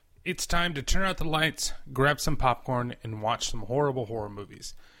It's time to turn out the lights, grab some popcorn, and watch some horrible horror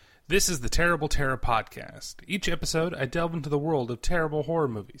movies. This is the Terrible Terror Podcast. Each episode, I delve into the world of terrible horror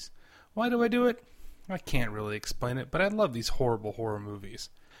movies. Why do I do it? I can't really explain it, but I love these horrible horror movies.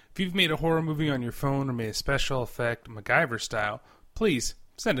 If you've made a horror movie on your phone or made a special effect, MacGyver style, please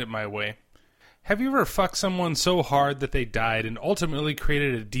send it my way. Have you ever fucked someone so hard that they died and ultimately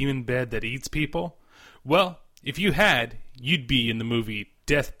created a demon bed that eats people? Well, if you had, you'd be in the movie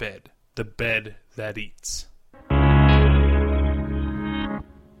Deathbed, the Bed That Eats.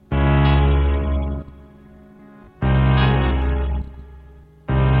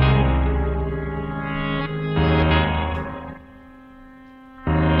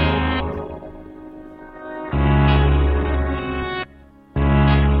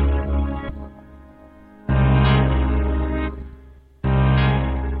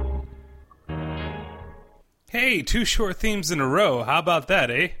 Hey, 2 short themes in a row. How about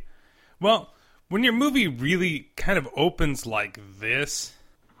that, eh? Well, when your movie really kind of opens like this,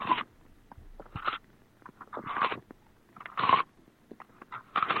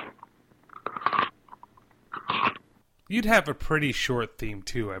 you'd have a pretty short theme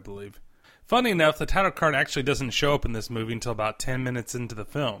too, I believe. Funny enough, the title card actually doesn't show up in this movie until about 10 minutes into the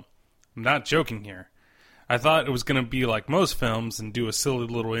film. I'm not joking here. I thought it was going to be like most films and do a silly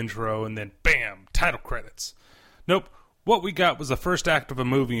little intro and then bam, title credits. Nope, what we got was the first act of a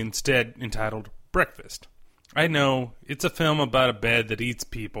movie instead entitled Breakfast. I know, it's a film about a bed that eats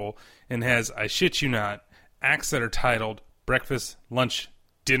people and has, I shit you not, acts that are titled Breakfast, Lunch,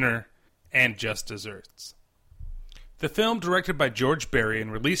 Dinner, and Just Desserts. The film, directed by George Barry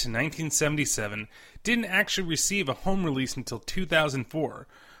and released in 1977, didn't actually receive a home release until 2004,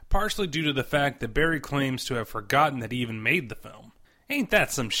 partially due to the fact that Barry claims to have forgotten that he even made the film. Ain't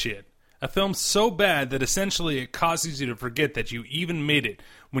that some shit? A film so bad that essentially it causes you to forget that you even made it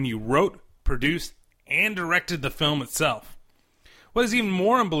when you wrote, produced, and directed the film itself. What is even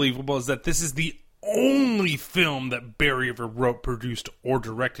more unbelievable is that this is the only film that Barry ever wrote, produced, or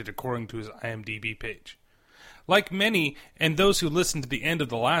directed according to his IMDb page. Like many, and those who listened to the end of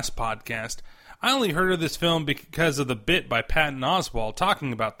the last podcast, I only heard of this film because of the bit by Patton Oswalt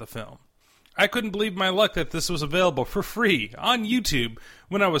talking about the film. I couldn't believe my luck that this was available for free on YouTube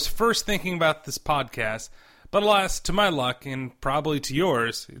when I was first thinking about this podcast, but alas, to my luck, and probably to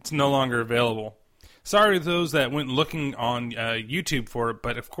yours, it's no longer available. Sorry to those that went looking on YouTube for it,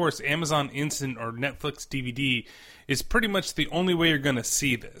 but of course Amazon Instant or Netflix DVD is pretty much the only way you're going to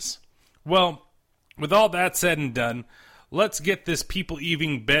see this. Well, with all that said and done, let's get this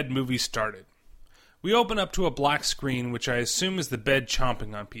people-eating bed movie started. We open up to a black screen, which I assume is the bed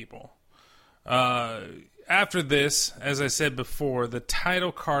chomping on people. After this, as I said before, the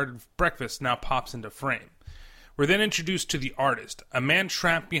title card of Breakfast now pops into frame. We're then introduced to the artist, a man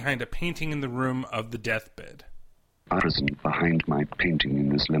trapped behind a painting in the room of the deathbed. Present behind my painting in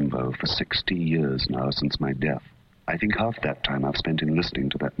this limbo for 60 years now since my death. I think half that time I've spent in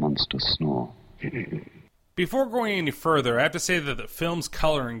listening to that monster snore. Before going any further, I have to say that the film's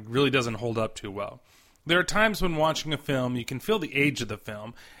coloring really doesn't hold up too well. There are times when watching a film, you can feel the age of the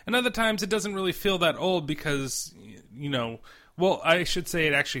film, and other times it doesn't really feel that old because, I should say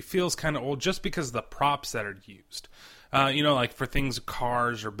it actually feels kind of old just because of the props that are used. Like for things,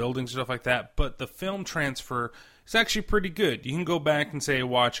 cars or buildings, stuff like that, but the film transfer is actually pretty good. You can go back and say,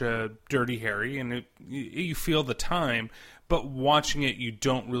 watch a Dirty Harry, and you feel the time, but watching it, you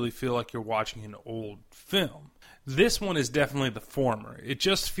don't really feel like you're watching an old film. This one is definitely the former. It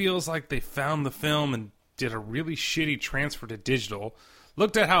just feels like they found the film and did a really shitty transfer to digital,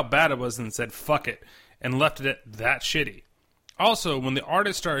 looked at how bad it was and said, fuck it, and left it at that shitty. Also, when the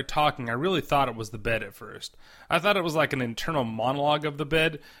artist started talking, I really thought it was the bed at first. I thought it was like an internal monologue of the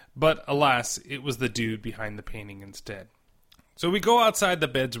bed, but alas, it was the dude behind the painting instead. So we go outside the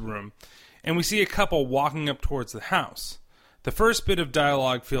bed's room, and we see a couple walking up towards the house. The first bit of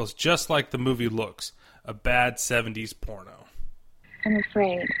dialogue feels just like the movie looks. A bad 70s porno. I'm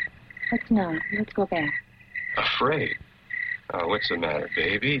afraid. Let's not. Let's go back. Afraid? Oh, what's the matter,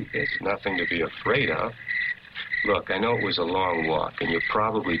 baby? There's nothing to be afraid of. Look, I know it was a long walk, and you're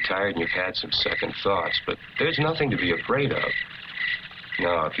probably tired and you've had some second thoughts, but there's nothing to be afraid of.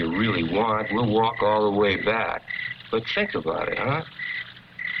 Now, if you really want, we'll walk all the way back. But think about it, huh?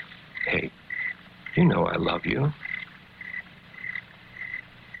 Hey, you know I love you.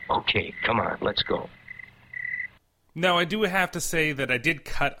 Okay, come on, let's go. Now, I do have to say that I did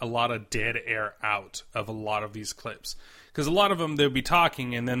cut a lot of dead air out of a lot of these clips. Because a lot of them, they'd be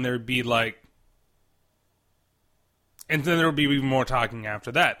talking, and then there'd be like... And then there would be even more talking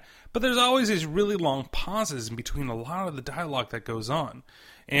after that. But there's always these really long pauses in between a lot of the dialogue that goes on.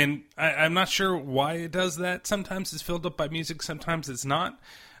 And I'm not sure why it does that. Sometimes it's filled up by music, sometimes it's not.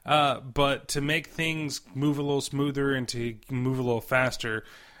 But to make things move a little smoother and to move a little faster,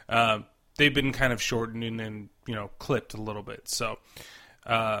 they've been kind of shortened and clipped a little bit. So,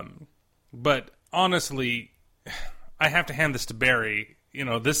 but honestly, I have to hand this to Barry.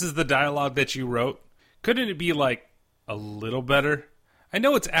 This is the dialogue that you wrote. Couldn't it be like a little better? I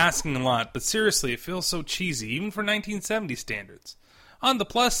know it's asking a lot, but seriously, it feels so cheesy, even for 1970 standards. On the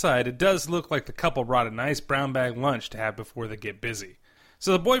plus side, it does look like the couple brought a nice brown bag lunch to have before they get busy.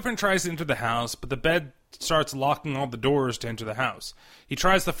 So the boyfriend tries to enter the house, but the bed starts locking all the doors to enter the house. He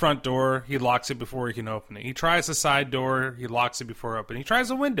tries the front door, he locks it before he can open it. He tries the side door, he locks it before opening. He tries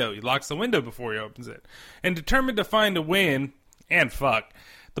the window, he locks the window before he opens it. And determined to find a win, and fuck,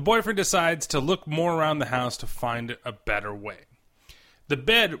 the boyfriend decides to look more around the house to find a better way. The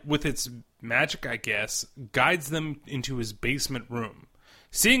bed, with its magic, I guess, guides them into his basement room.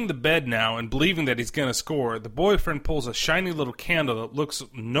 Seeing the bed now and believing that he's going to score, the boyfriend pulls a shiny little candle that looks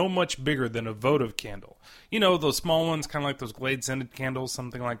no much bigger than a votive candle. Those small ones, kind of like those Glade-scented candles,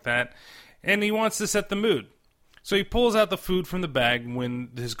 something like that. And he wants to set the mood. So he pulls out the food from the bag when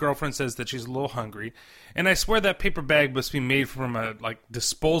his girlfriend says that she's a little hungry. And I swear that paper bag must be made from a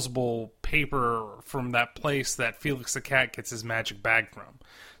disposable paper from that place that Felix the cat gets his magic bag from.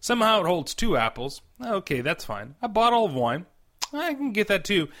 Somehow it holds 2 apples. Okay, that's fine. A bottle of wine. I can get that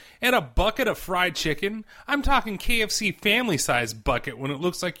too. And a bucket of fried chicken. I'm talking KFC family-sized bucket when it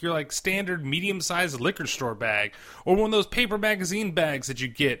looks like your standard medium-sized liquor store bag. Or one of those paper magazine bags that you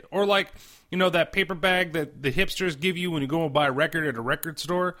get. Or that paper bag that the hipsters give you when you go and buy a record at a record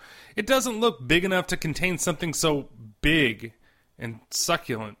store. It doesn't look big enough to contain something so big and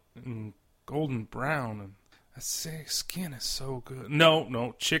succulent and golden brown. And that skin is so good.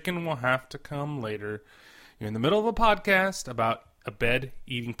 No, chicken will have to come later. You're in the middle of a podcast about a bed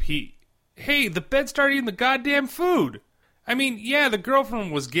eating pee. Hey, the bed started eating the goddamn food. I mean, yeah, the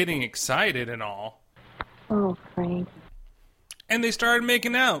girlfriend was getting excited and all. Oh, Frank. And they started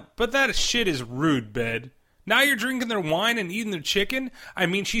making out. But that shit is rude, bed. Now you're drinking their wine and eating their chicken? I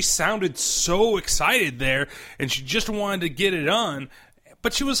mean, she sounded so excited there, and she just wanted to get it on.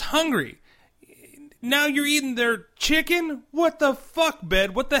 But she was hungry. Now you're eating their chicken? What the fuck,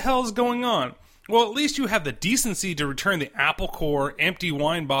 bed? What the hell is going on? Well, at least you have the decency to return the apple core, empty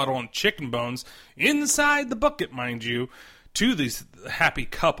wine bottle, and chicken bones, inside the bucket, mind you, to this happy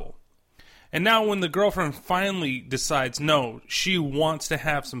couple. And now when the girlfriend finally decides, no, she wants to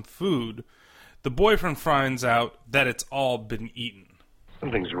have some food, the boyfriend finds out that it's all been eaten.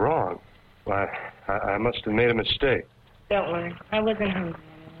 Something's wrong. Why, I must have made a mistake. Don't worry. I wasn't hungry.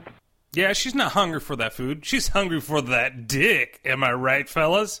 Yeah, she's not hungry for that food. She's hungry for that dick. Am I right,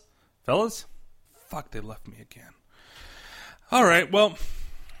 fellas? Fellas? Fuck, they left me again. All right, well,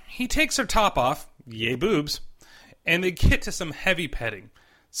 he takes her top off, yay boobs, and they get to some heavy petting.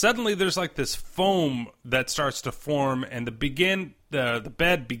 Suddenly, there's this foam that starts to form, and the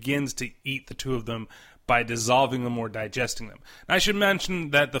bed begins to eat the two of them by dissolving them or digesting them. And I should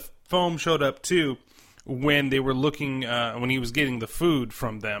mention that the foam showed up too when they were looking, when he was getting the food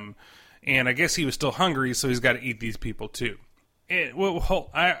from them, and I guess he was still hungry, so he's got to eat these people too.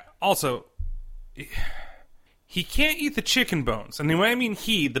 He can't eat the chicken bones. And when I mean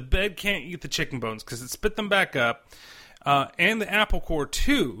the bed can't eat the chicken bones because it spit them back up, and the apple core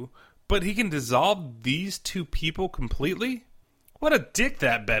too, but he can dissolve these two people completely? What a dick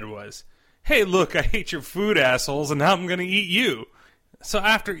that bed was. Hey, look, I ate your food, assholes, and now I'm going to eat you. So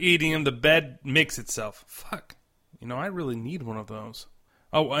after eating him, the bed makes itself. Fuck. I really need one of those.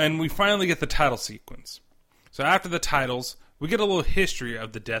 Oh, and we finally get the title sequence. So after the titles, we get a little history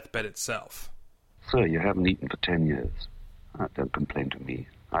of the deathbed itself. Sir, you haven't eaten for 10 years. Don't complain to me.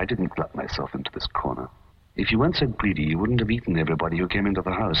 I didn't glut myself into this corner. If you weren't so greedy, you wouldn't have eaten everybody who came into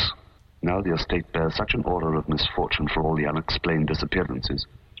the house. Now the estate bears such an aura of misfortune for all the unexplained disappearances.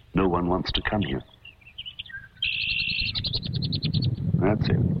 No one wants to come here. That's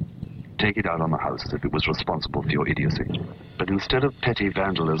it. Take it out on the house as if it was responsible for your idiocy. But instead of petty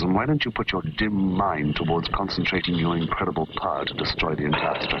vandalism, why don't you put your dim mind towards concentrating your incredible power to destroy the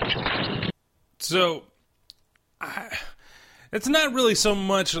entire structure? So, it's not really so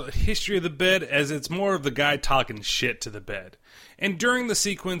much a history of the bed as it's more of the guy talking shit to the bed. And during the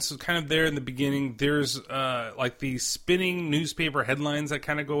sequence, kind of there in the beginning, there's these spinning newspaper headlines that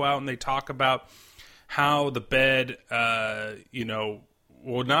kind of go out and they talk about how the bed, they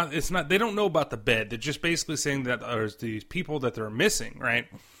don't know about the bed. They're just basically saying that there's these people that they're missing, right?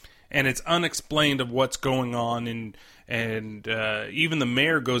 And it's unexplained of what's going on, and even the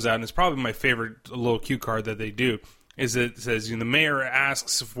mayor goes out, and it's probably my favorite little cue card that they do. is it says, the mayor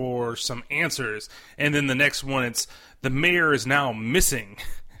asks for some answers, and then the next one, it's the mayor is now missing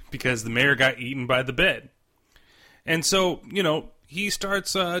because the mayor got eaten by the bed. And so, he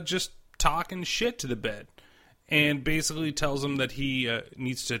starts just talking shit to the bed and basically tells him that he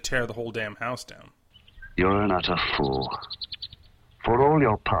needs to tear the whole damn house down. You're an utter fool. For all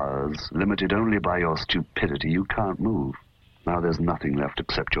your powers, limited only by your stupidity, you can't move. Now there's nothing left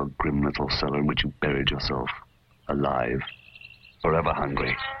except your grim little cellar in which you buried yourself. Alive. Forever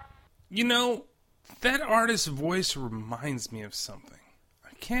hungry. That artist's voice reminds me of something.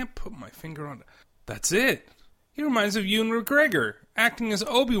 I can't put my finger on it. That's it. He reminds me of Ewan McGregor, acting as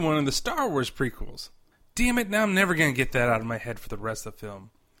Obi-Wan in the Star Wars prequels. Damn it, now I'm never going to get that out of my head for the rest of the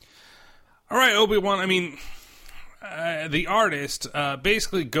film. Alright, Obi-Wan, the artist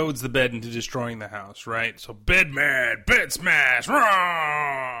basically goads the bed into destroying the house, right? So, bed mad, bed smash,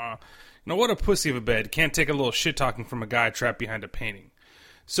 rah! What a pussy of a bed. Can't take a little shit-talking from a guy trapped behind a painting.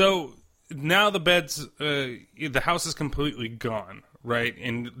 So, now the house is completely gone, right?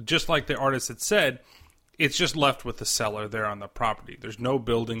 And just like the artist had said, it's just left with the cellar there on the property. There's no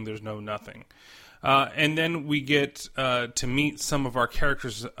building, there's no nothing. And then we get to meet some of our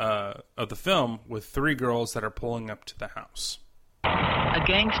characters of the film with 3 girls that are pulling up to the house. A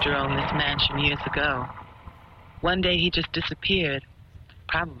gangster owned this mansion years ago. One day he just disappeared,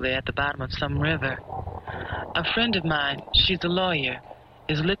 probably at the bottom of some river. A friend of mine, she's a lawyer,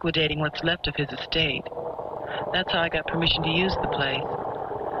 is liquidating what's left of his estate. That's how I got permission to use the place.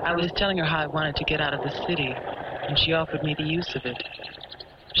 I was telling her how I wanted to get out of the city, and she offered me the use of it.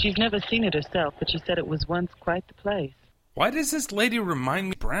 She's never seen it herself, but she said it was once quite the place. Why does this lady remind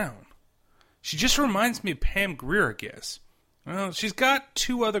me of Brown? She just reminds me of Pam Grier, I guess. Well, she's got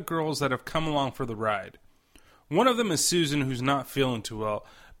 2 other girls that have come along for the ride. One of them is Susan, who's not feeling too well,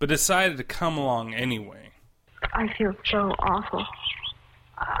 but decided to come along anyway. I feel so awful.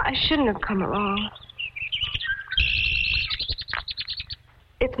 I shouldn't have come along.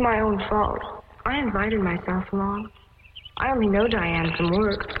 It's my own fault. I invited myself along. I only know Diane from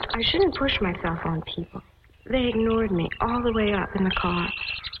work. I shouldn't push myself on people. They ignored me all the way up in the car,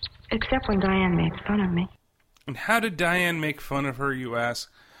 except when Diane made fun of me. And how did Diane make fun of her, you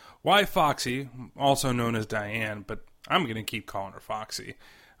ask? Why, Foxy, also known as Diane, but I'm going to keep calling her Foxy,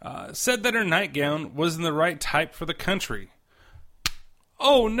 said that her nightgown wasn't the right type for the country.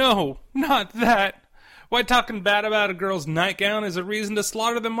 Oh no, not that! Why, talking bad about a girl's nightgown is a reason to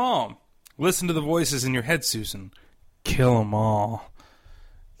slaughter them all. Listen to the voices in your head, Susan. Kill them all.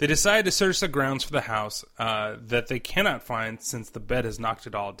 They decide to search the grounds for the house that they cannot find since the bed has knocked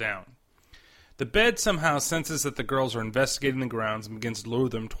it all down. The bed somehow senses that the girls are investigating the grounds and begins to lure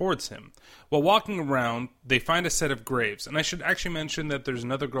them towards him. While walking around, they find a set of graves. And I should actually mention that there's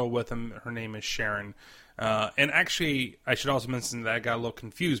another girl with them. Her name is Sharon. And actually, I should also mention that I got a little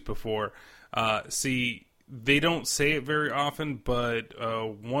confused before. See, they don't say it very often, but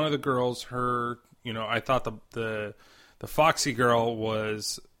one of the girls, I thought the Foxy girl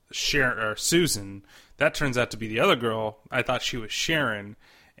was Susan. That turns out to be the other girl. I thought she was Sharon,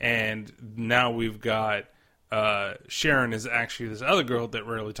 and now we've got Sharon is actually this other girl that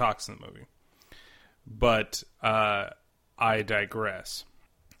rarely talks in the movie. But I digress.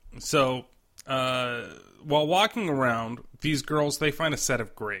 So while walking around, these girls, they find a set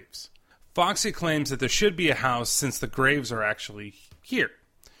of graves. Foxy claims that there should be a house since the graves are actually here.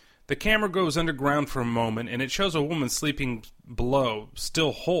 The camera goes underground for a moment, and it shows a woman sleeping below,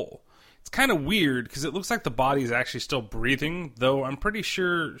 still whole. It's kind of weird, because it looks like the body is actually still breathing, though I'm pretty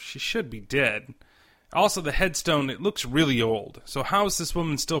sure she should be dead. Also, the headstone, it looks really old, so how is this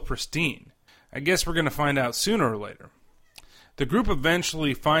woman still pristine? I guess we're going to find out sooner or later. The group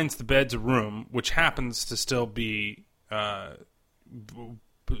eventually finds the bed's room, which happens to still be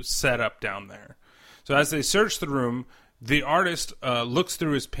set up down there. So as they search the room, the artist looks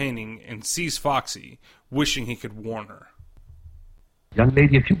through his painting and sees Foxy, wishing he could warn her. Young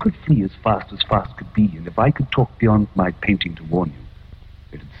lady, if you could flee as fast could be, and if I could talk beyond my painting to warn you,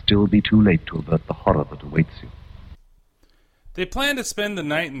 it'd still be too late to avert the horror that awaits you. They plan to spend the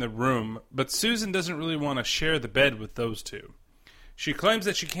night in the room, but Susan doesn't really want to share the bed with those two. She claims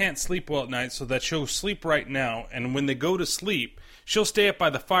that she can't sleep well at night, so that she'll sleep right now, and when they go to sleep, she'll stay up by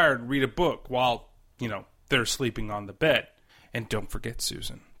the fire and read a book while, they're sleeping on the bed. And don't forget,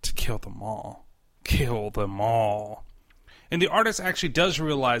 Susan, to kill them all. Kill them all. And the artist actually does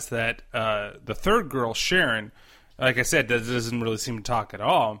realize that the third girl, Sharon, like I said, doesn't really seem to talk at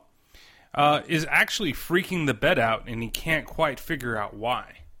all, is actually freaking the bed out, and he can't quite figure out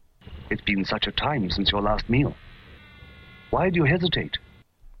why. It's been such a time since your last meal. Why do you hesitate?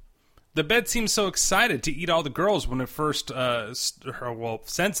 The bed seems so excited to eat all the girls when it first,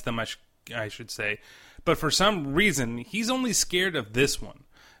 sensed them, I should say. But for some reason, he's only scared of this one,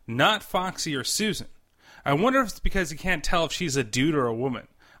 not Foxy or Susan. I wonder if it's because he can't tell if she's a dude or a woman.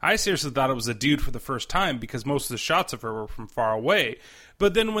 I seriously thought it was a dude for the first time because most of the shots of her were from far away.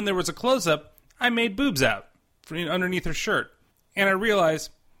 But then when there was a close-up, I made boobs out underneath her shirt. And I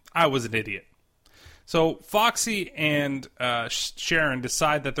realized I was an idiot. So Foxy and Sharon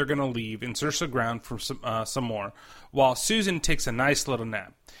decide that they're going to leave and search the ground for some more, while Susan takes a nice little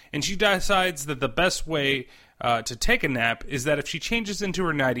nap. And she decides that the best way to take a nap is that if she changes into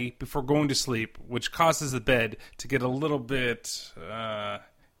her nightie before going to sleep, which causes the bed to get a little bit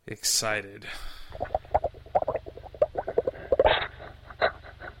excited.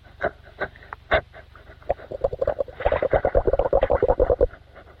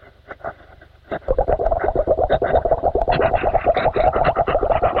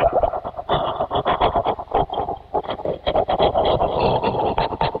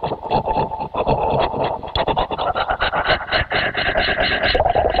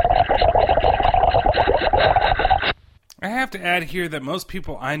 To add here that most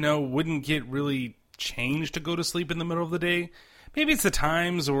people I know wouldn't get really changed to go to sleep in the middle of the day. Maybe it's the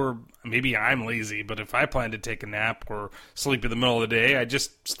times, or maybe I'm lazy, but if I plan to take a nap or sleep in the middle of the day, I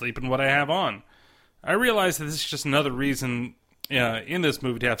just sleep in what I have on. I realize that this is just another reason in this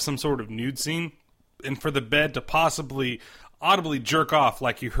movie to have some sort of nude scene, and for the bed to possibly audibly jerk off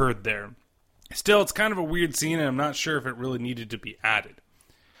like you heard there. Still, it's kind of a weird scene, and I'm not sure if it really needed to be added.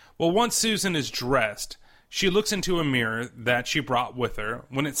 Well, once Susan is dressed, she looks into a mirror that she brought with her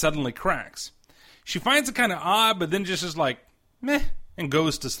when it suddenly cracks. She finds it kind of odd, but then just is like, meh, and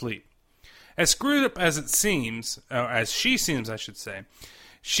goes to sleep. As screwed up as it seems, as she seems, I should say,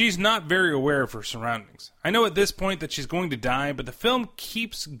 she's not very aware of her surroundings. I know at this point that she's going to die, but the film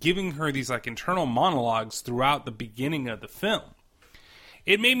keeps giving her these internal monologues throughout the beginning of the film.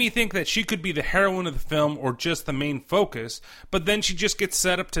 It made me think that she could be the heroine of the film or just the main focus, but then she just gets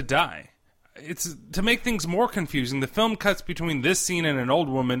set up to die. It's to make things more confusing. The film cuts between this scene and an old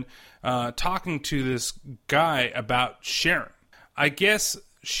woman talking to this guy about Sharon. I guess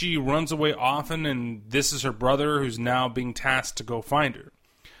she runs away often, and this is her brother who's now being tasked to go find her.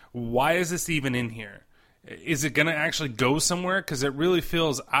 Why is this even in here? Is it going to actually go somewhere? Because it really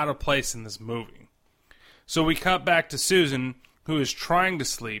feels out of place in this movie. So we cut back to Susan, who is trying to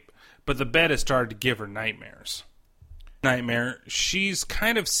sleep, but the bed has started to give her nightmares. She's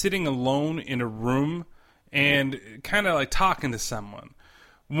kind of sitting alone in a room and kind of talking to someone,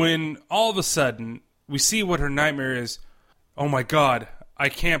 when all of a sudden we see what her nightmare is. Oh my god, I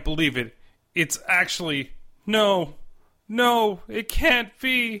can't believe it. It's actually, no, it can't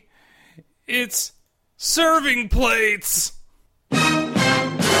be. It's serving plates.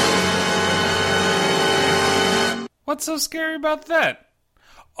 What's so scary about that?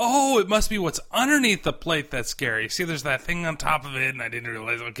 Oh, it must be what's underneath the plate that's scary. See, there's that thing on top of it, and I didn't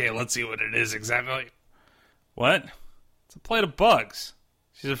realize, okay, let's see what it is exactly. What? It's a plate of bugs.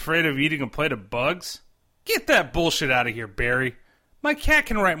 She's afraid of eating a plate of bugs? Get that bullshit out of here, Barry. My cat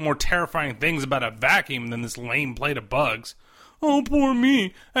can write more terrifying things about a vacuum than this lame plate of bugs. Oh, poor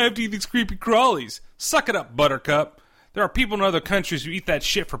me. I have to eat these creepy crawlies. Suck it up, Buttercup. There are people in other countries who eat that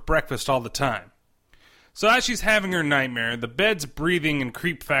shit for breakfast all the time. So as she's having her nightmare, the bed's breathing and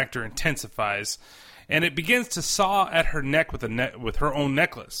creep factor intensifies, and it begins to saw at her neck with her own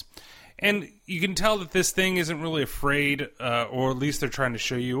necklace. And you can tell that this thing isn't really afraid, or at least they're trying to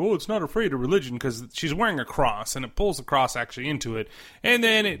show you, oh, it's not afraid of religion, because she's wearing a cross, and it pulls the cross actually into it, and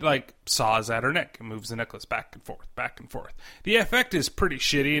then it, saws at her neck and moves the necklace back and forth, back and forth. The effect is pretty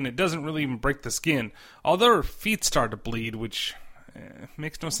shitty, and it doesn't really even break the skin, although her feet start to bleed, which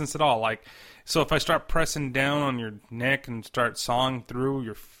makes no sense at all. So if I start pressing down on your neck and start sawing through,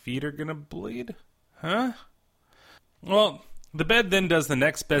 your feet are gonna bleed? Huh? Well, the bed then does the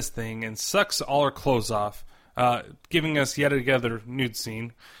next best thing and sucks all her clothes off, giving us yet another nude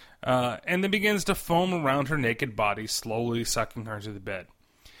scene, and then begins to foam around her naked body, slowly sucking her to the bed.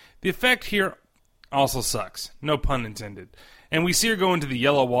 The effect here also sucks, no pun intended, and we see her go into the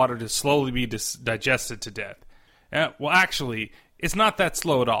yellow water to slowly be digested to death. Well, actually, it's not that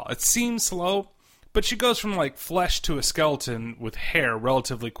slow at all. It seems slow, but she goes from flesh to a skeleton with hair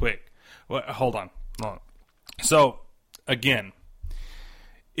relatively quick. Well, hold on. So, again,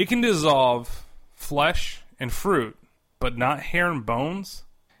 it can dissolve flesh and fruit, but not hair and bones.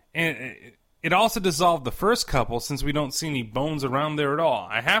 And it also dissolved the first couple, since we don't see any bones around there at all.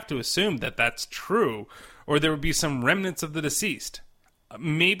 I have to assume that that's true, or there would be some remnants of the deceased.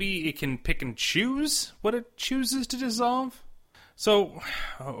 Maybe it can pick and choose what it chooses to dissolve? So,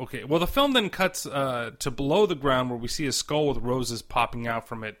 okay. Well, the film then cuts to below the ground where we see a skull with roses popping out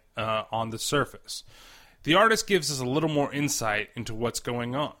from it on the surface. The artist gives us a little more insight into what's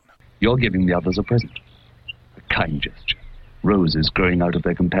going on. You're giving the others a present. A kind gesture. Roses growing out of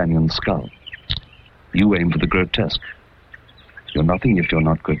their companion's skull. You aim for the grotesque. You're nothing if you're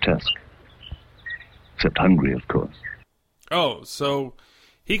not grotesque. Except hungry, of course. Oh, so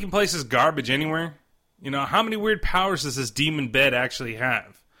he can place his garbage anywhere? You know, how many weird powers does this demon bed actually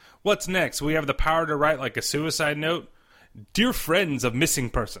have? What's next? We have the power to write like a suicide note? Dear friends of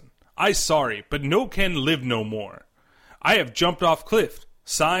missing person, I sorry, but no can live no more. I have jumped off cliff.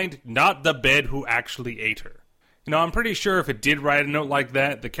 Signed, not the bed who actually ate her. You know, I'm pretty sure if it did write a note like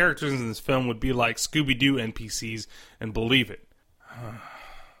that, the characters in this film would be like Scooby-Doo NPCs and believe it.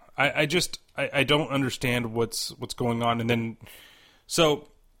 I don't understand what's going on. And then, so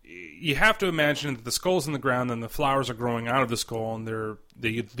you have to imagine that the skull's in the ground and the flowers are growing out of the skull, and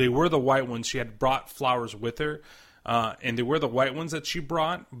they were the white ones. She had brought flowers with her, and they were the white ones that she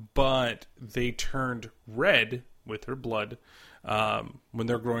brought, but they turned red with her blood when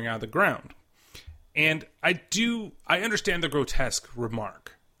they're growing out of the ground. And I understand the grotesque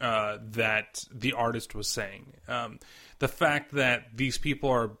remark that the artist was saying. The fact that these people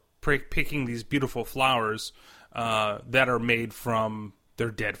are picking these beautiful flowers that are made from their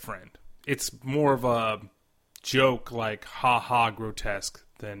dead friend. It's more of a joke, like ha-ha grotesque,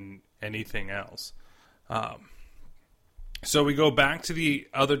 than anything else. So we go back to the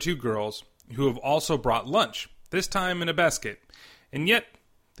other two girls who have also brought lunch, this time in a basket. And yet,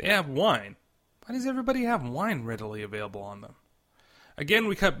 they have wine. Why does everybody have wine readily available on them? Again,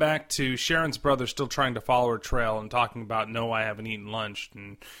 we cut back to Sharon's brother still trying to follow her trail and talking about, no, I haven't eaten lunch.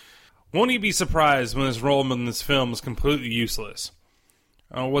 And won't he be surprised when his role in this film is completely useless?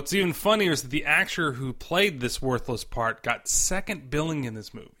 What's even funnier is that the actor who played this worthless part got second billing in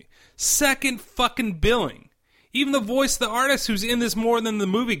this movie. Second fucking billing! Even the voice of the artist who's in this more than the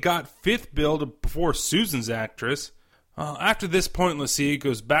movie got fifth billed before Susan's actress. After this pointless scene, it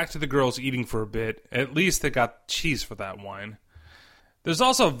goes back to the girls eating for a bit. At least they got cheese for that wine. There's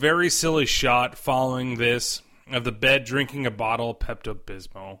also a very silly shot following this of the bed drinking a bottle of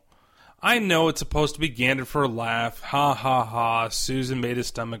Pepto-Bismol. I know it's supposed to be gandered for a laugh. Ha ha ha, Susan made his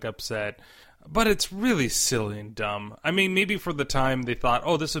stomach upset. But it's really silly and dumb. I mean, maybe for the time they thought,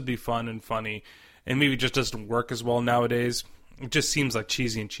 oh, this would be fun and funny, and maybe it just doesn't work as well nowadays. It just seems like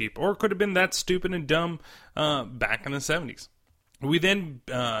cheesy and cheap. Or it could have been that stupid and dumb back in the 70s. We then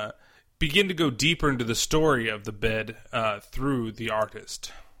begin to go deeper into the story of the bed through the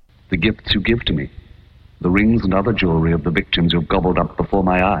artist. The gifts you give to me. The rings and other jewelry of the victims you've gobbled up before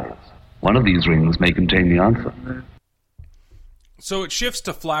my eyes. One of these rings may contain the answer. So it shifts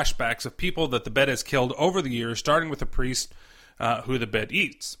to flashbacks of people that the bed has killed over the years, starting with a priest who the bed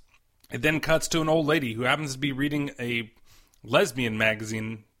eats. It then cuts to an old lady who happens to be reading a lesbian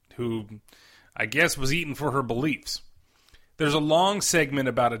magazine who, I guess, was eaten for her beliefs. There's a long segment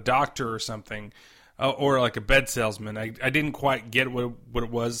about a doctor or something, or like a bed salesman. I didn't quite get what it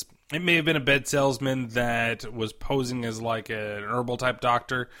was. It may have been a bed salesman that was posing as like an herbal type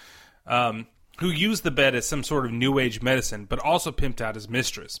doctor, who used the bed as some sort of new age medicine, but also pimped out his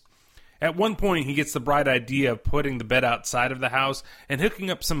mistress. At one point, he gets the bright idea of putting the bed outside of the house and hooking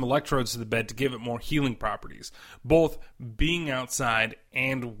up some electrodes to the bed to give it more healing properties, both being outside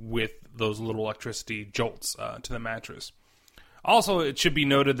and with those little electricity jolts to the mattress. Also, it should be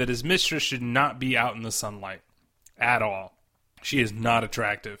noted that his mistress should not be out in the sunlight at all. She is not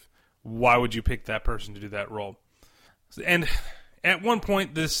attractive. Why would you pick that person to do that role? And at one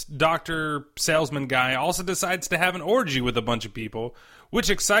point, this doctor salesman guy also decides to have an orgy with a bunch of people, which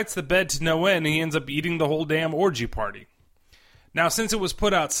excites the bed to no end, and he ends up eating the whole damn orgy party. Now, since it was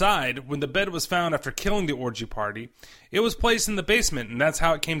put outside, when the bed was found after killing the orgy party, it was placed in the basement, and that's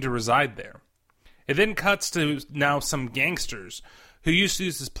how it came to reside there. It then cuts to now some gangsters who used to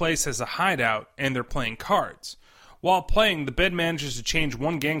use this place as a hideout, and they're playing cards. While playing, the bed manages to change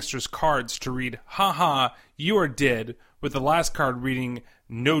one gangster's cards to read, "Ha ha, you are dead," with the last card reading,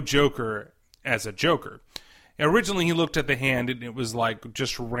 "No Joker," as a joker. Originally, he looked at the hand, and it was like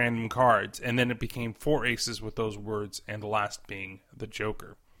just random cards, and then it became 4 aces with those words, and the last being the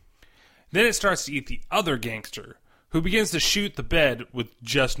Joker. Then it starts to eat the other gangster, who begins to shoot the bed with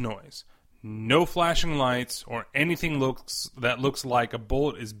just noise. No flashing lights or anything that looks like a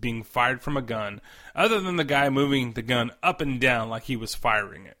bullet is being fired from a gun, other than the guy moving the gun up and down like he was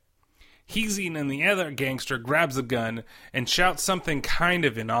firing it. He's eaten, and the other gangster grabs the gun and shouts something kind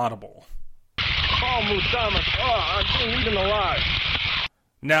of inaudible. Oh, Musamas. Oh, I'm being eaten alive.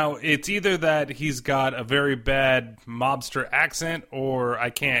 Now, it's either that he's got a very bad mobster accent, or I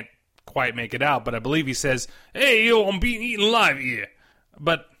can't quite make it out, but I believe he says, "Hey, yo, I'm being eaten alive here."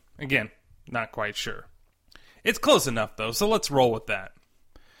 But, again, not quite sure. It's close enough, though, so let's roll with that.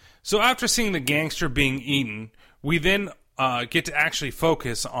 So after seeing the gangster being eaten, we then get to actually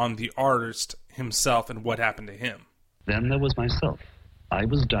focus on the artist himself and what happened to him. Then there was myself. I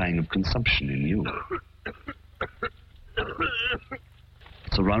was dying of consumption in you.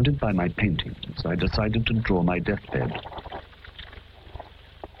 Surrounded by my paintings, I decided to draw my deathbed.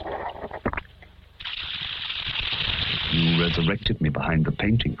 You resurrected me behind the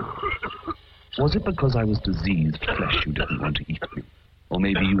painting. Was it because I was diseased flesh you didn't want to eat me? Or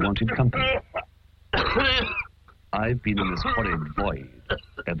maybe you wanted company? I've been in this horrid void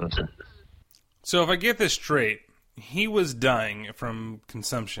ever since. So if I get this straight, he was dying from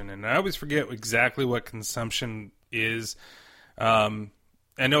consumption, and I always forget exactly what consumption is.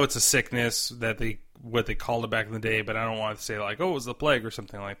 I know it's a sickness that what they called it back in the day, but I don't want to say like, oh, it was the plague or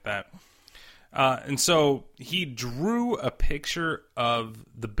something like that. And so he drew a picture of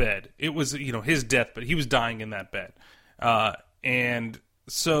the bed. It was, his death, but he was dying in that bed. And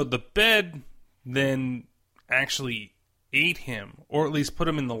so the bed then actually ate him, or at least put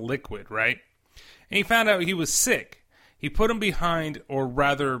him in the liquid, right? And he found out he was sick. He put him behind, or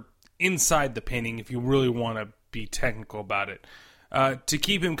rather inside the painting, if you really want to be technical about it, to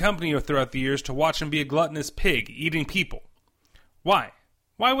keep him company throughout the years, to watch him be a gluttonous pig eating people. Why?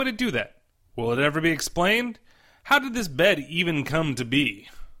 Why would it do that? Will it ever be explained? How did this bed even come to be?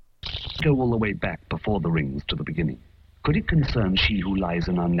 Go all the way back before the rings to the beginning. Could it concern she who lies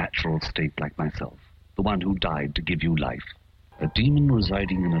in an unnatural state like myself, the one who died to give you life? A demon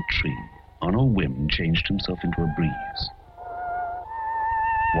residing in a tree, on a whim, changed himself into a breeze.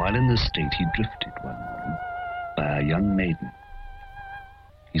 While in this state, he drifted one morning by a young maiden.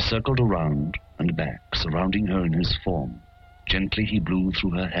 He circled around and back, surrounding her in his form. Gently he blew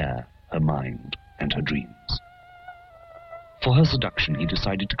through her hair, her mind, and her dreams. For her seduction, he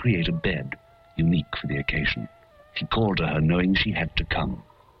decided to create a bed, unique for the occasion. He called to her, knowing she had to come.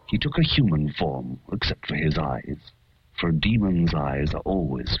 He took a human form, except for his eyes, for a demon's eyes are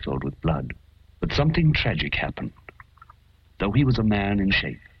always filled with blood. But something tragic happened. Though he was a man in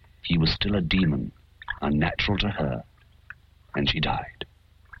shape, he was still a demon, unnatural to her, and she died.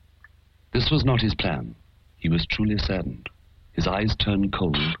 This was not his plan. He was truly saddened. His eyes turned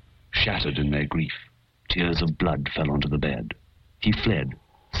cold, shattered in their grief. Tears of blood fell onto the bed. He fled,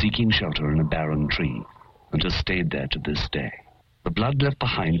 seeking shelter in a barren tree, and has stayed there to this day. The blood left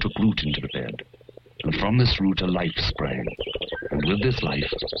behind took root into the bed, and from this root a life sprang, and with this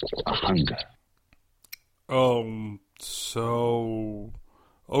life, a hunger.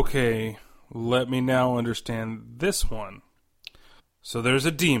 Okay, let me now understand this one. So there's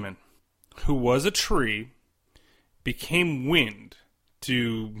a demon who was a tree, became wind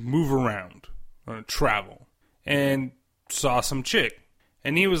to move around, or travel, and saw some chick.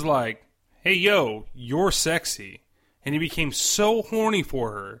 And he was like, "Hey, yo, you're sexy." And he became so horny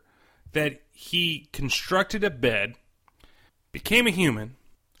for her that he constructed a bed, became a human,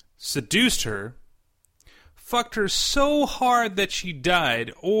 seduced her, fucked her so hard that she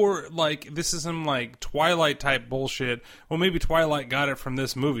died, or like this is some like Twilight type bullshit. Well, maybe Twilight got it from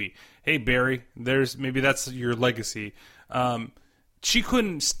this movie. Hey Barry, maybe that's your legacy. She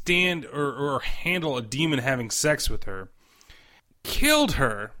couldn't stand or handle a demon having sex with her. Killed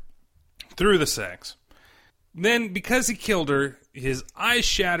her through the sex. Then, because he killed her, his eyes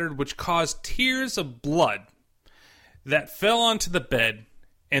shattered, which caused tears of blood that fell onto the bed,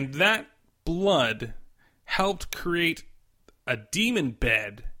 and that blood helped create a demon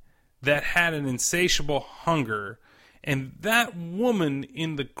bed that had an insatiable hunger. And that woman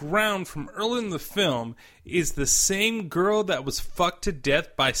in the ground from early in the film is the same girl that was fucked to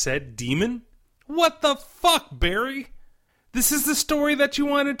death by said demon? What the fuck, Barry? This is the story that you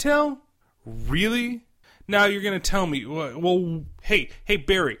want to tell? Really? Now you're going to tell me, well, hey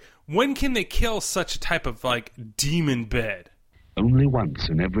Barry, when can they kill such a type of, like, demon bed? Only once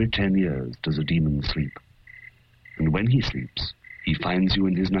in every 10 years does a demon sleep. And when he sleeps, he finds you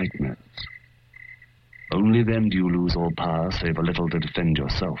in his nightmares. Only then do you lose all power save a little to defend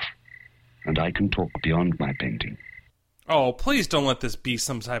yourself. And I can talk beyond my painting. Oh, please don't let this be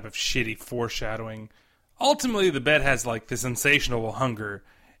some type of shitty foreshadowing. Ultimately, the bed has, like, this insatiable hunger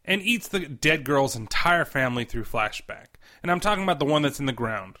and eats the dead girl's entire family through flashback. And I'm talking about the one that's in the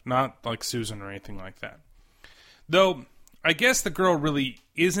ground, not like Susan or anything like that. Though, I guess the girl really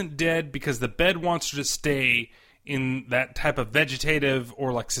isn't dead because the bed wants her to stay in that type of vegetative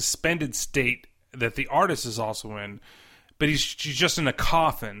or like suspended state that the artist is also in, but she's just in a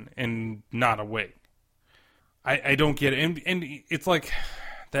coffin and not awake. I don't get it. And it's like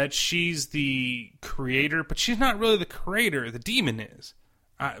that she's the creator, but she's not really the creator. The demon is.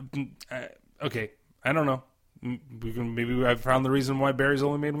 Okay, I don't know. Maybe I've found the reason why Barry's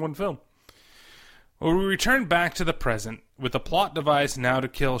only made one film. Well, we return back to the present with a plot device now to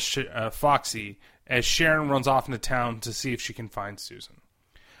kill Foxy as Sharon runs off into town to see if she can find Susan.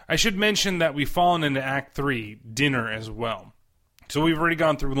 I should mention that we've fallen into Act 3, dinner as well. So we've already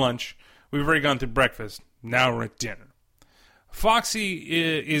gone through lunch, we've already gone through breakfast, now we're at dinner. Foxy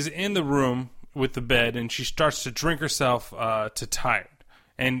is in the room with the bed, and she starts to drink herself to tired.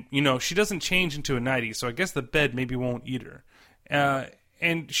 And, she doesn't change into a nightie, so I guess the bed maybe won't eat her.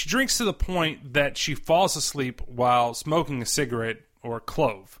 And she drinks to the point that she falls asleep while smoking a cigarette or a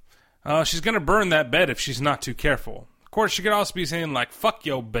clove. She's going to burn that bed if she's not too careful. Of course, she could also be saying, fuck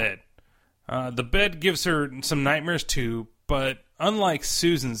yo bed. The bed gives her some nightmares too, but unlike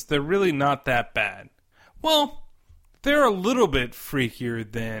Susan's, they're really not that bad. Well, they're a little bit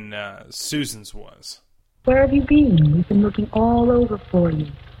freakier than Susan's was. Where have you been? We've been looking all over for you.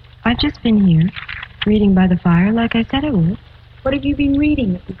 I've just been here, reading by the fire like I said I would. What have you been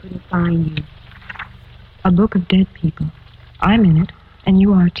reading that we couldn't find you? A book of dead people. I'm in it, and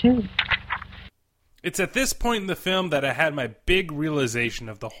you are too. It's at this point in the film that I had my big realization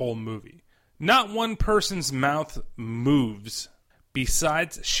of the whole movie. Not one person's mouth moves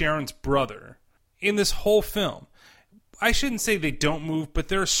besides Sharon's brother in this whole film. I shouldn't say they don't move, but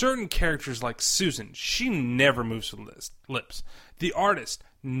there are certain characters like Susan. She never moves her lips. The artist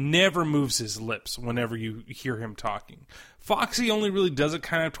never moves his lips whenever you hear him talking. Foxy only really does it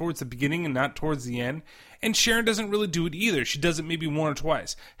kind of towards the beginning and not towards the end. And Sharon doesn't really do it either. She does it maybe one or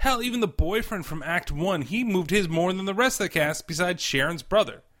twice. Hell, even the boyfriend from Act 1, he moved his more than the rest of the cast besides Sharon's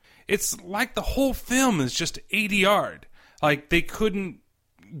brother. It's like the whole film is just ADR'd. Like they couldn't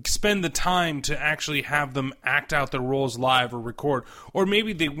spend the time to actually have them act out their roles live or record. Or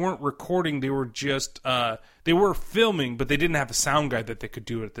maybe they weren't recording, they were just, they were filming, but they didn't have a sound guy that they could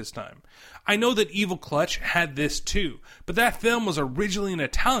do it at this time. I know that Evil Clutch had this too, but that film was originally in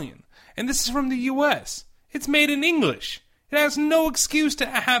Italian, and this is from the US. It's made in English. It has no excuse to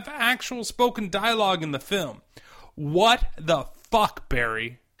have actual spoken dialogue in the film. What the fuck,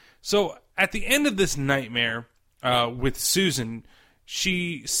 Barry? So, at the end of this nightmare with Susan,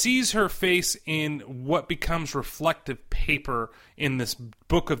 she sees her face in what becomes reflective paper in this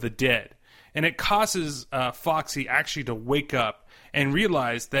Book of the Dead. And it causes Foxy actually to wake up and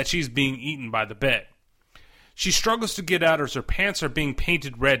realize that she's being eaten by the bed. She struggles to get out as her pants are being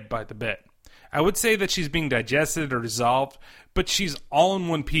painted red by the bed. I would say that she's being digested or dissolved, but she's all in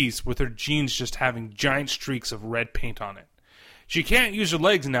one piece with her jeans just having giant streaks of red paint on it. She can't use her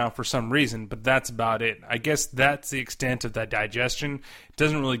legs now for some reason, but that's about it. I guess that's the extent of that digestion. It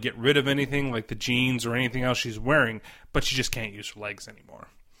doesn't really get rid of anything like the jeans or anything else she's wearing, but she just can't use her legs anymore.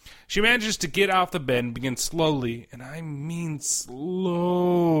 She manages to get off the bed and begins slowly, and I mean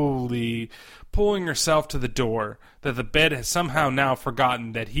slowly, pulling herself to the door that the bed has somehow now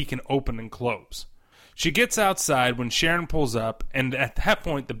forgotten that he can open and close. She gets outside when Sharon pulls up, and at that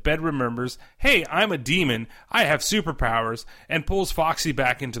point the bed remembers, hey, I'm a demon, I have superpowers, and pulls Foxy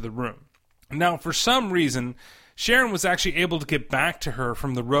back into the room. Now, for some reason, Sharon was actually able to get back to her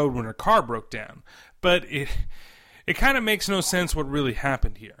from the road when her car broke down, but it kind of makes no sense what really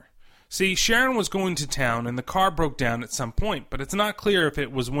happened here. See, Sharon was going to town, and the car broke down at some point, but it's not clear if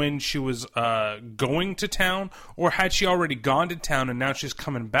it was when she was going to town, or had she already gone to town and now she's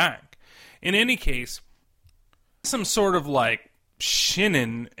coming back. In any case, some sort of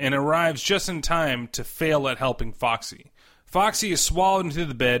shinin and arrives just in time to fail at helping Foxy. Foxy is swallowed into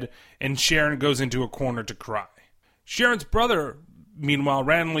the bed, and Sharon goes into a corner to cry. Sharon's brother, meanwhile,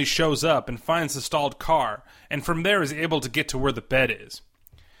 randomly shows up and finds the stalled car, and from there is able to get to where the bed is.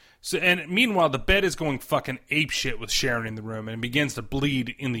 So, and meanwhile, the bed is going fucking apeshit with Sharon in the room and begins to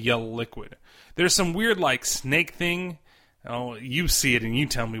bleed in the yellow liquid. There's some weird, snake thing. Oh, you see it and you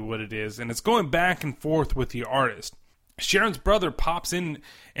tell me what it is. And it's going back and forth with the artist. Sharon's brother pops in,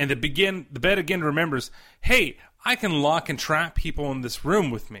 and the bed again remembers, hey, I can lock and trap people in this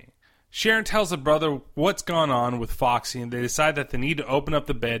room with me. Sharon tells the brother what's gone on with Foxy, and they decide that they need to open up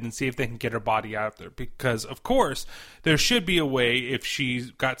the bed and see if they can get her body out there. Because, of course, there should be a way, if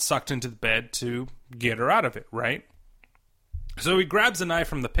she got sucked into the bed, to get her out of it, right? So he grabs a knife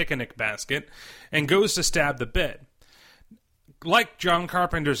from the picnic basket and goes to stab the bed. Like John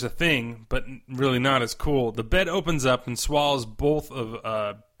Carpenter's The Thing, but really not as cool, the bed opens up and swallows both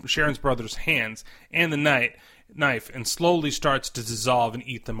of Sharon's brother's hands and the knife and slowly starts to dissolve and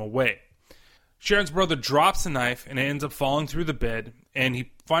eat them away. Sharon's brother drops the knife and it ends up falling through the bed, and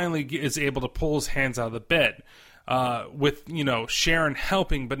he finally is able to pull his hands out of the bed, with, Sharon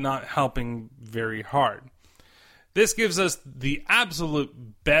helping, but not helping very hard. This gives us the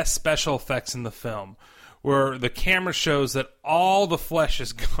absolute best special effects in the film, where the camera shows that all the flesh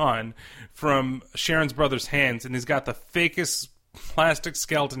is gone from Sharon's brother's hands, and he's got the fakest plastic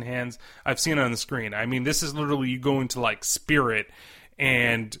skeleton hands I've seen on the screen. I mean, this is literally you going to, like, Spirit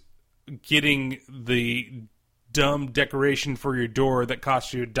and getting the dumb decoration for your door that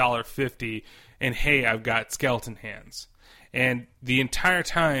costs you $1.50, and hey, I've got skeleton hands. And the entire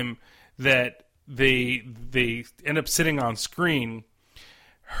time that they end up sitting on screen,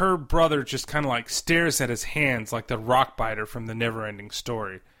 her brother just kind of like stares at his hands like the rock biter from the Neverending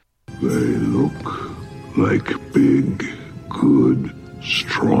Story. They look like big, good,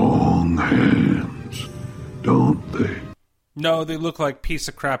 strong hands, don't they? No, they look like piece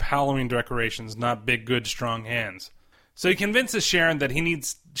of crap Halloween decorations, not big, good, strong hands. So he convinces Sharon that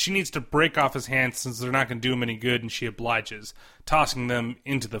she needs to break off his hands since they're not going to do him any good, and she obliges, tossing them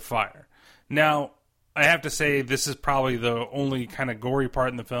into the fire. Now, I have to say, this is probably the only kind of gory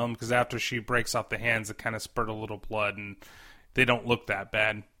part in the film, because after she breaks off the hands, it kind of spurt a little blood, and they don't look that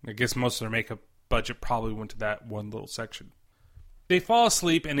bad. I guess most of their makeup budget probably went to that one little section. They fall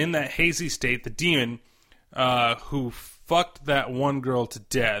asleep, and in that hazy state, the demon, who fucked that one girl to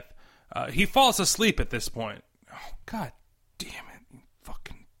death, he falls asleep at this point. Oh, God damn it, you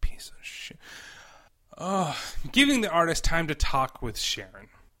fucking piece of shit. Giving the artist time to talk with Sharon.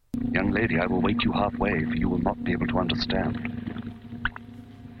 Young lady, I will wait you halfway, for you will not be able to understand.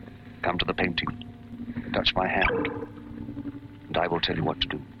 Come to the painting. Touch my hand, and I will tell you what to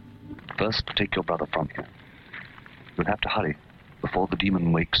do. First, take your brother from here. You'll have to hurry before the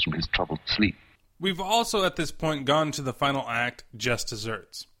demon wakes from his troubled sleep. We've also, at this point, gone to the final act, Just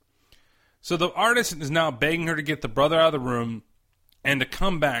Desserts. So the artist is now begging her to get the brother out of the room and to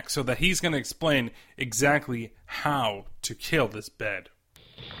come back so that he's going to explain exactly how to kill this bed.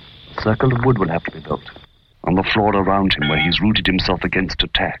 A circle of wood will have to be built. On the floor around him, where he's rooted himself against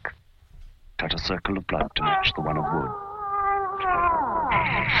attack, cut a circle of blood to match the one of wood.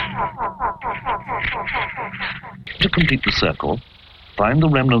 To complete the circle, find the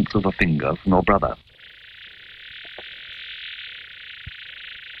remnants of a finger from your brother.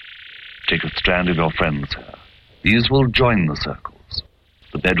 Take a strand of your friend's hair. These will join the circles.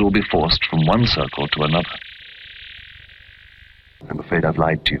 The bed will be forced from one circle to another. I'm afraid I've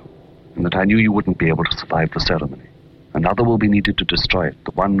lied to you, and that I knew you wouldn't be able to survive the ceremony. Another will be needed to destroy it,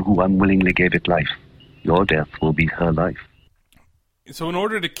 the one who unwillingly gave it life. Your death will be her life. So in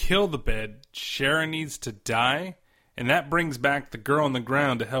order to kill the bed, Sharon needs to die, and that brings back the girl on the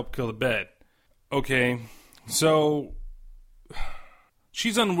ground to help kill the bed. Okay, so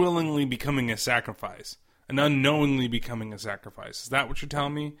she's unwillingly becoming a sacrifice, and unknowingly becoming a sacrifice. Is that what you're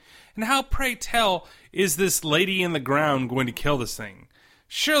telling me? And how, pray tell, is this lady in the ground going to kill this thing?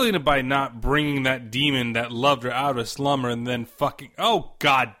 Surely by not bringing that demon that loved her out of slumber and then fucking... Oh,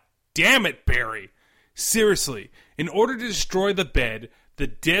 God damn it, Barry! Seriously, in order to destroy the bed, the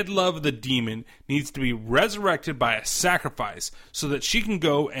dead love of the demon needs to be resurrected by a sacrifice so that she can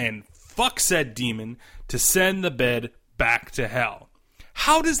go and fuck said demon to send the bed back to hell.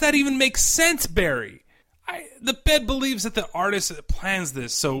 How does that even make sense, Barry? The bed believes that the artist plans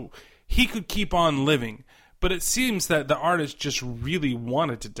this so he could keep on living, but it seems that the artist just really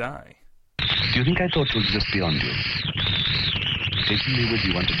wanted to die. Do you think I thought to exist beyond you? Taking me with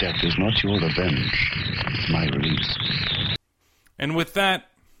you unto death is not your revenge, it's my release. And with that,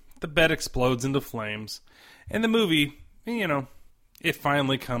 the bed explodes into flames, and the movie, it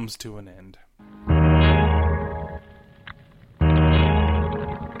finally comes to an end.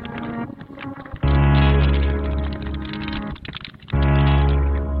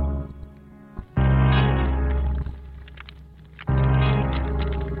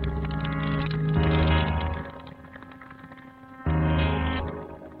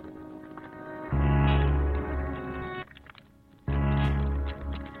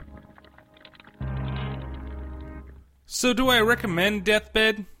 So do I recommend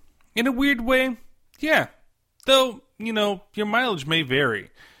Deathbed? In a weird way, yeah. Though, your mileage may vary.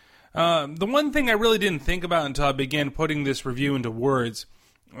 The one thing I really didn't think about until I began putting this review into words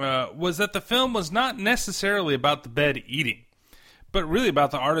was that the film was not necessarily about the bed eating, but really about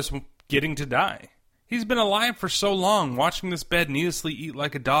the artist getting to die. He's been alive for so long, watching this bed needlessly eat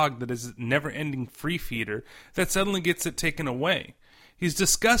like a dog that is a never-ending free feeder that suddenly gets it taken away. He's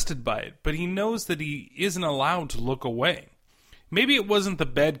disgusted by it, but he knows that he isn't allowed to look away. Maybe it wasn't the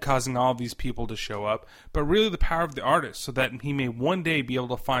bed causing all these people to show up, but really the power of the artist, so that he may one day be able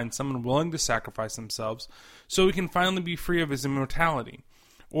to find someone willing to sacrifice themselves so he can finally be free of his immortality.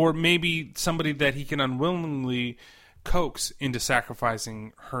 Or maybe somebody that he can unwillingly coax into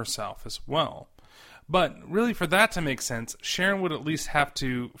sacrificing herself as well. But really, for that to make sense, Sharon would at least have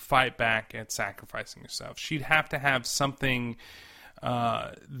to fight back at sacrificing herself. She'd have to have something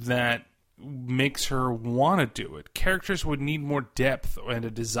that makes her want to do it. Characters would need more depth and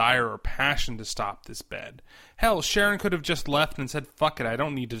a desire or passion to stop this bed. Hell, Sharon could have just left and said, fuck it, I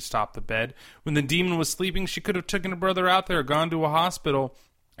don't need to stop the bed. When the demon was sleeping, she could have taken her brother out there, gone to a hospital,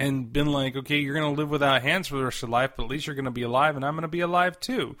 and been like, okay, you're going to live without hands for the rest of your life, but at least you're going to be alive, and I'm going to be alive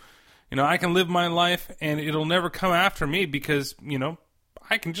too. You know, I can live my life, and it'll never come after me because, you know,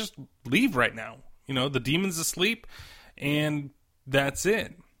 I can just leave right now. You know, the demon's asleep, and that's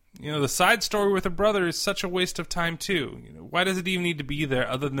it. You know, the side story with her brother is such a waste of time, too. You know, why does it even need to be there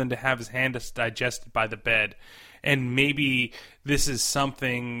other than to have his hand digested by the bed? And maybe this is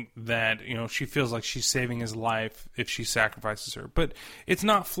something that, you know, she feels like she's saving his life if she sacrifices her. But it's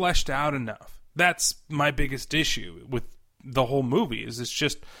not fleshed out enough. That's my biggest issue with the whole movie, is it's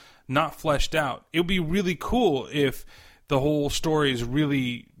just not fleshed out. It would be really cool if the whole story is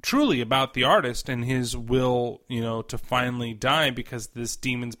really truly about the artist and his will, you know, to finally die because this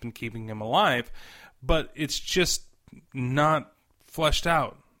demon's been keeping him alive, but it's just not fleshed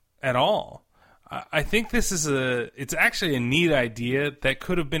out at all. I think this is it's actually a neat idea that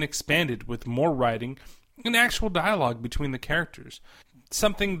could have been expanded with more writing and actual dialogue between the characters.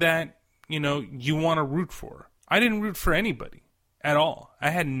 Something that, you know, you want to root for. I didn't root for anybody at all.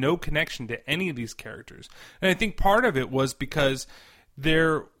 I had no connection to any of these characters. And I think part of it was because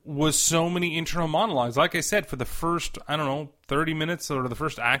there was so many internal monologues. Like I said, for the first, 30 minutes or the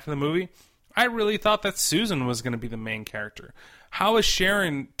first act of the movie, I really thought that Susan was going to be the main character. How is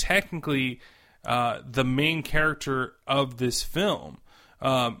Sharon technically the main character of this film?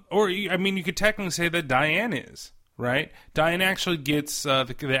 You could technically say that Diane is, right? Diane actually gets,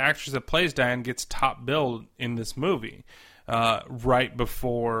 the actress that plays Diane gets top billed in this movie. Right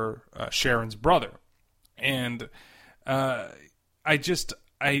before Sharon's brother. And I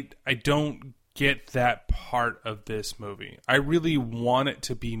don't get that part of this movie. I really want it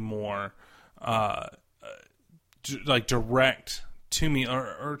to be more direct to me,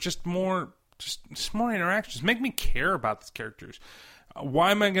 or just more interactions. Make me care about these characters.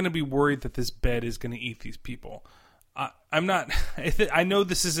 Why am I going to be worried that this bed is going to eat these people? I'm not. I know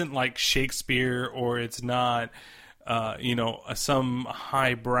this isn't like Shakespeare, or it's not some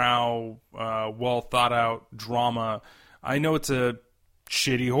highbrow, well thought out drama. I know it's a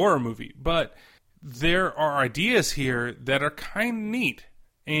shitty horror movie, but there are ideas here that are kind of neat,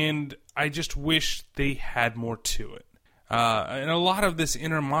 and I just wish they had more to it. And a lot of this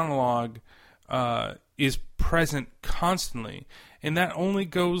inner monologue is present constantly, and that only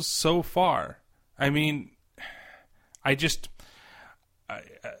goes so far. I mean, I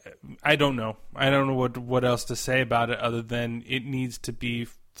don't know. I don't know what else to say about it other than it needs to be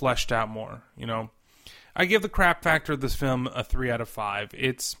fleshed out more, you know. I give the crap factor of this film a 3 out of 5.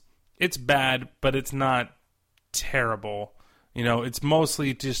 It's bad, but it's not terrible. You know, it's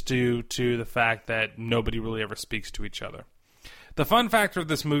mostly just due to the fact that nobody really ever speaks to each other. The fun factor of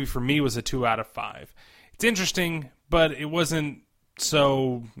this movie for me was a 2 out of 5. It's interesting, but it wasn't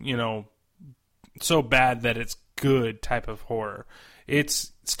so bad that it's good type of horror.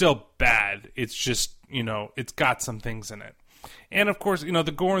 It's still bad. It's just, you know, it's got some things in it. And of course, you know,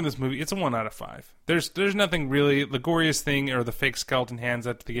 the gore in this movie, it's a 1 out of 5. There's nothing really. The goriest thing are the fake skeleton hands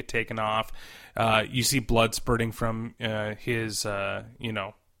that get taken off. You see blood spurting from his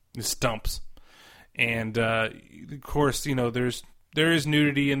stumps. And of course, you know, there is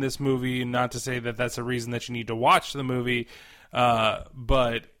nudity in this movie, and not to say that that's a reason that you need to watch the movie,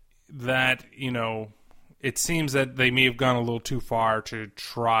 but that, you know, it seems that they may have gone a little too far to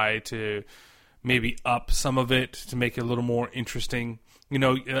try to maybe up some of it to make it a little more interesting. You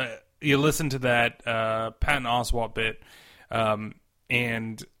know, you listen to that Patton Oswalt bit,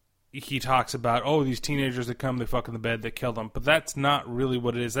 and he talks about, these teenagers that come, they fuck in the bed, they kill them. But that's not really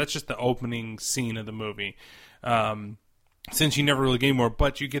what it is. That's just the opening scene of the movie. Since you never really get more,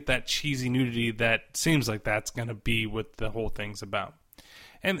 but you get that cheesy nudity that seems like that's going to be what the whole thing's about.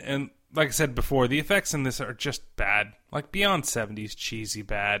 And like I said before, the effects in this are just bad. Like beyond 70s cheesy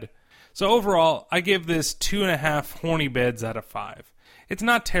bad. So overall, I give this 2.5 horny beds out of 5. It's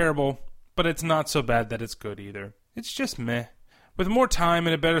not terrible, but it's not so bad that it's good either. It's just meh. With more time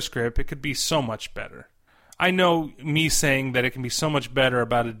and a better script, it could be so much better. I know me saying that it can be so much better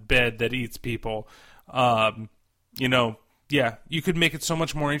about a bed that eats people, yeah, you could make it so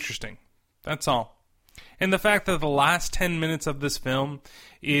much more interesting. That's all. And the fact that the last 10 minutes of this film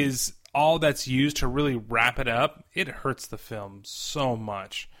is all that's used to really wrap it up, it hurts the film so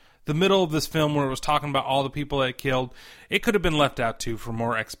much. The middle of this film where it was talking about all the people that it killed, it could have been left out too for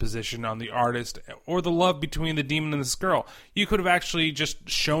more exposition on the artist or the love between the demon and this girl. You could have actually just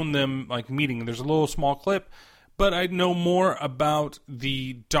shown them like meeting. There's a little small clip, but I know more about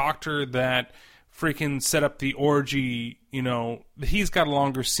the doctor that freaking set up the orgy. You know, he's got a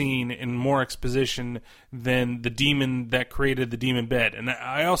longer scene and more exposition than the demon that created the demon bed. And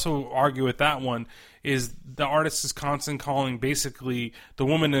I also argue with that one is the artist is constant calling basically the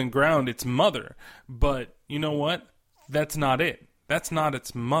woman in the ground its mother. But you know what? That's not it. That's not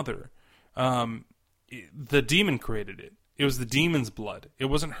its mother. The demon created it. It was the demon's blood. It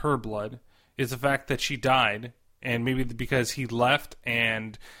wasn't her blood. It's the fact that she died, and maybe because he left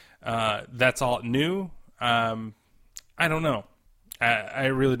and that's all it knew. I don't know. I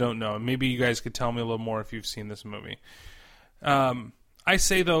really don't know. Maybe you guys could tell me a little more if you've seen this movie. I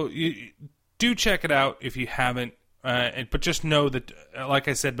say, though, do check it out if you haven't. But just know that, like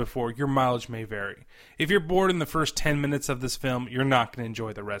I said before, your mileage may vary. If you're bored in the first 10 minutes of this film, you're not going to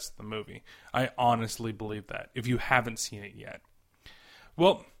enjoy the rest of the movie. I honestly believe that, if you haven't seen it yet.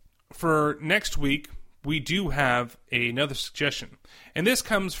 Well, for next week, we do have another suggestion. And this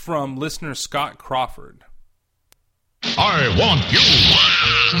comes from listener Scott Crawford. I want you.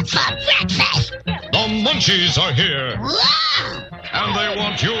 For breakfast. The Munchies are here. Wow. And they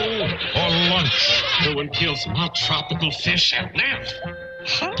want you for lunch. Go and kill some hot tropical fish and live.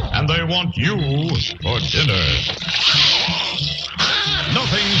 And they want you for dinner.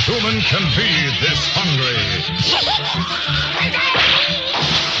 Nothing human can be this hungry.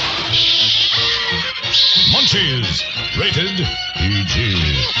 Munchies, rated PG.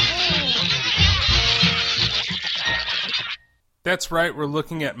 That's right, we're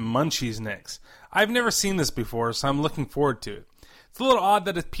looking at Munchies next. I've never seen this before, so I'm looking forward to it. It's a little odd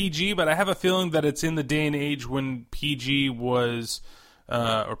that it's PG, but I have a feeling that it's in the day and age when PG was,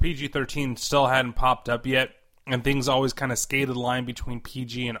 or PG-13 still hadn't popped up yet, and things always kind of skated the line between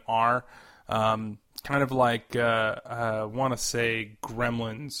PG and R. Kind of like, I want to say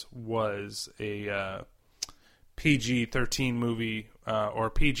Gremlins was a PG-13 movie, or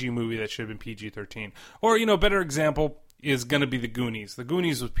a PG movie that should have been PG-13. Or, you know, better example is going to be The Goonies. The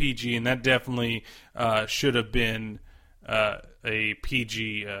Goonies was PG, and that definitely should have been a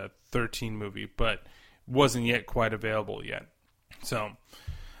PG-13 movie, but wasn't yet quite available yet. So,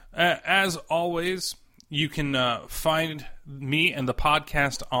 as always, you can find me and the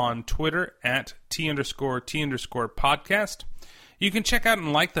podcast on Twitter at _T_podcast. You can check out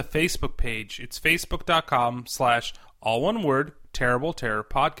and like the Facebook page. It's facebook.com/all one word Terrible Terror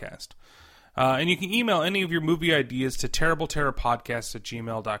Podcast. And you can email any of your movie ideas to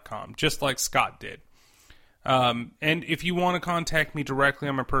terribleterrorpodcast@gmail.com, just like Scott did. And if you want to contact me directly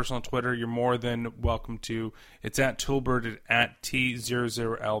on my personal Twitter, you're more than welcome to. It's at Toolbert at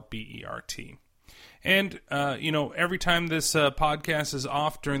T00LBERT. And, you know, every time this podcast is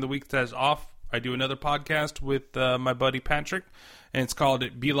off, during the week that is off, I do another podcast with my buddy Patrick, and it's called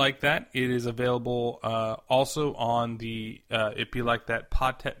It Be Like That. It is available also on the It Be Like That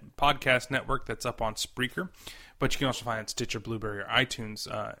podcast network that's up on Spreaker, but you can also find it on Stitcher, Blueberry, or iTunes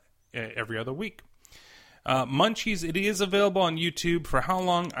every other week. Munchies, it is available on YouTube. For how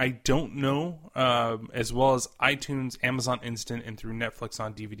long, I don't know, as well as iTunes, Amazon Instant, and through Netflix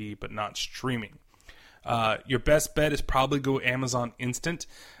on DVD, but not streaming. Your best bet is probably go Amazon Instant.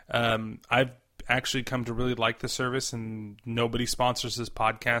 I've actually come to really like the service, and nobody sponsors this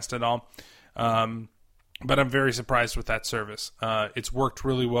podcast at all. But I'm very surprised with that service. It's worked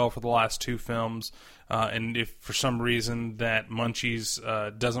really well for the last two films, and if for some reason that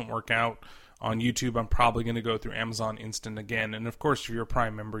Munchies doesn't work out on YouTube, I'm probably going to go through Amazon Instant again. And of course, if you're a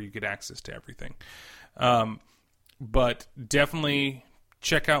Prime member, you get access to everything. But definitely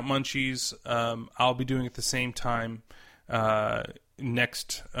check out Munchies. I'll be doing it at the same time before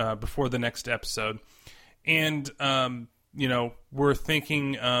the next episode. And you know, we're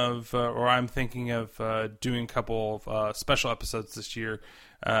thinking of, or I'm thinking of doing a couple of special episodes this year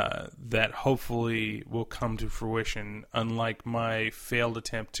that hopefully will come to fruition, unlike my failed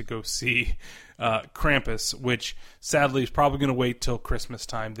attempt to go see Krampus, which sadly is probably going to wait till Christmas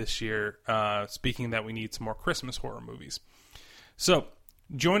time this year, speaking that we need some more Christmas horror movies. So,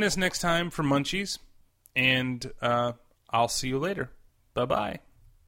 join us next time for Munchies, and I'll see you later. Bye-bye.